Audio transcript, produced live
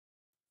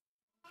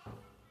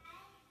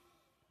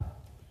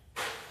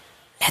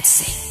Let's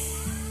sing.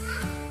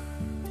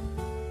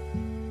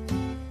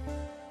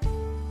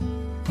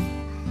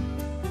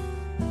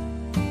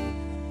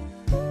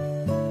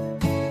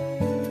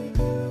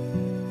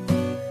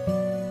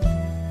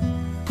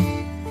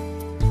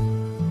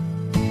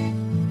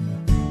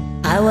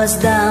 I was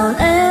down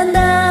and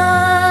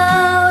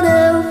out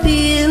and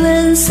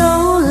feeling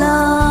so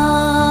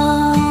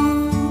low.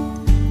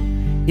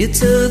 You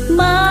took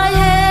my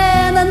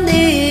hand and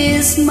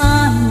eased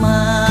my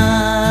mind.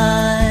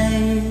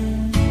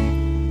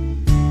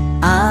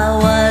 I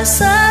was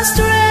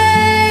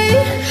astray,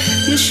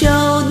 you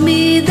showed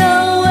me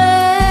the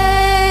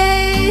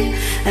way,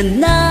 and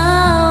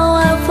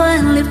now I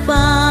finally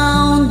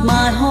found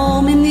my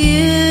home in you.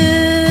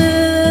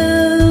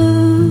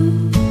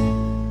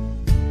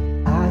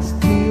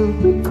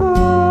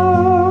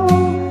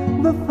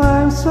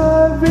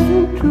 I've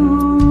been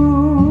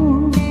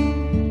through,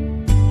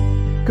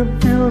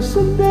 confused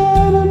and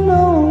didn't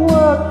know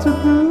what to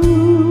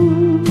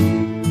do.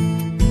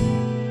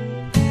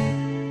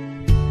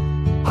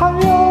 I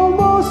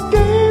almost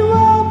gave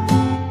up,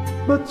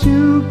 but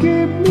you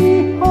gave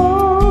me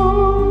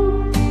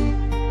hope.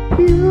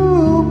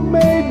 You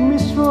made me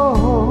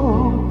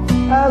strong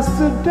as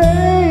the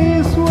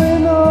days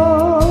went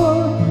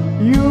on.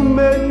 You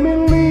made me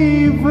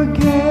live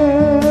again.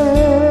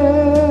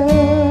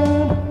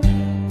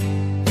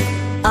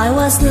 I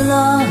was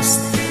lost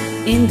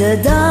in the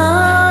dark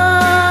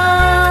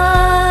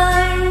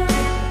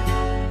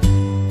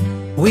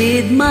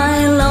with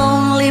my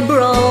lonely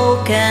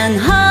broken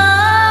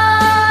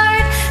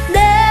heart.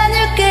 Then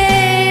you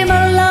came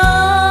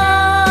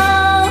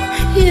along,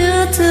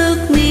 you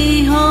took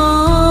me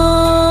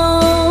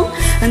home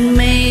and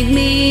made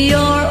me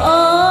your own.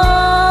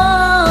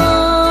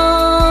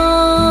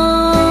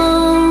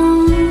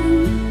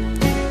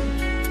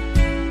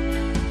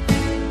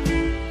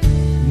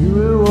 You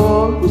were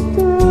always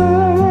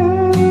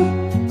there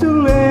to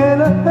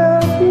lend a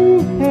helping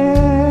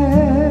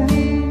hand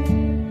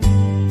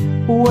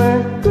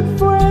when good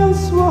friends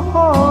were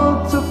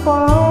hard to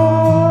find.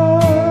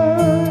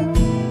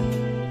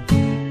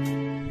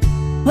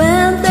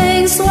 When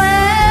things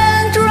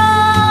went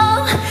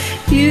wrong,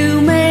 you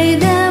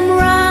made them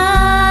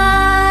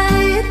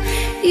right.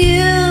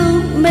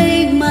 You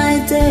made my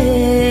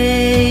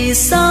day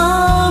so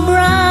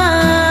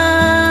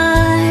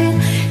bright.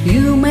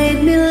 You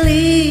made me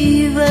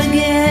live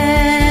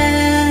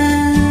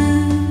again.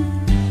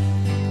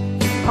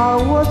 I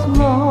was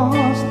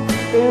lost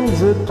in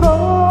the dark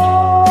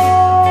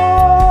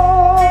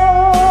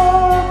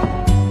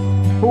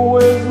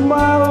with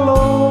my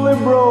lonely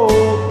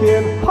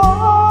broken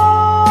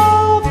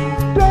heart.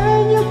 Then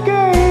you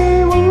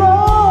came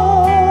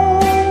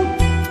along,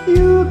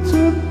 you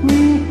took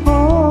me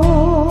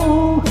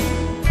home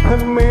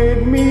and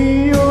made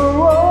me your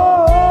own.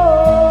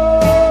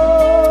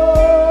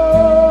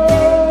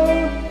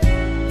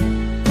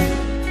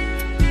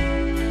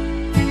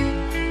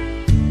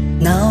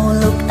 Now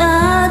look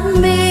at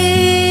me,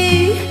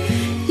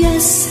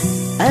 yes,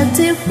 a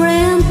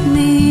different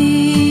me.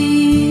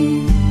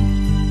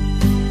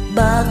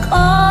 Back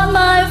on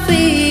my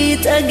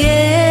feet again.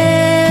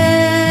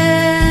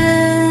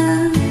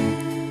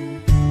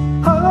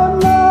 I'm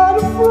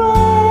not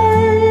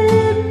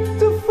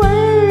afraid to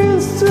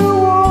face the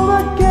world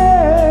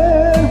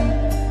again,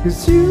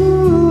 'cause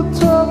you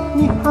taught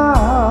me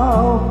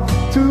how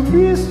to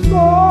be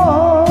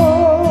strong.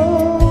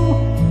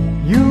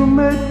 You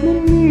made me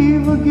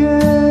live again.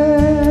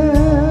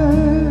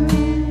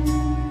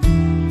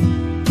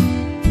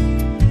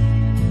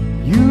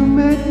 You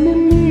made me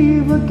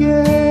live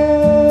again.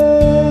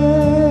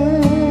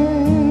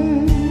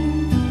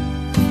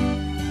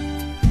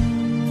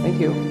 Thank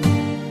you.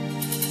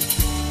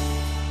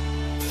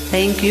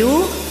 Thank you.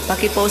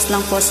 Paki-post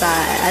lang po sa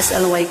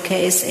SLY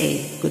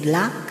KSA. Good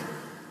luck.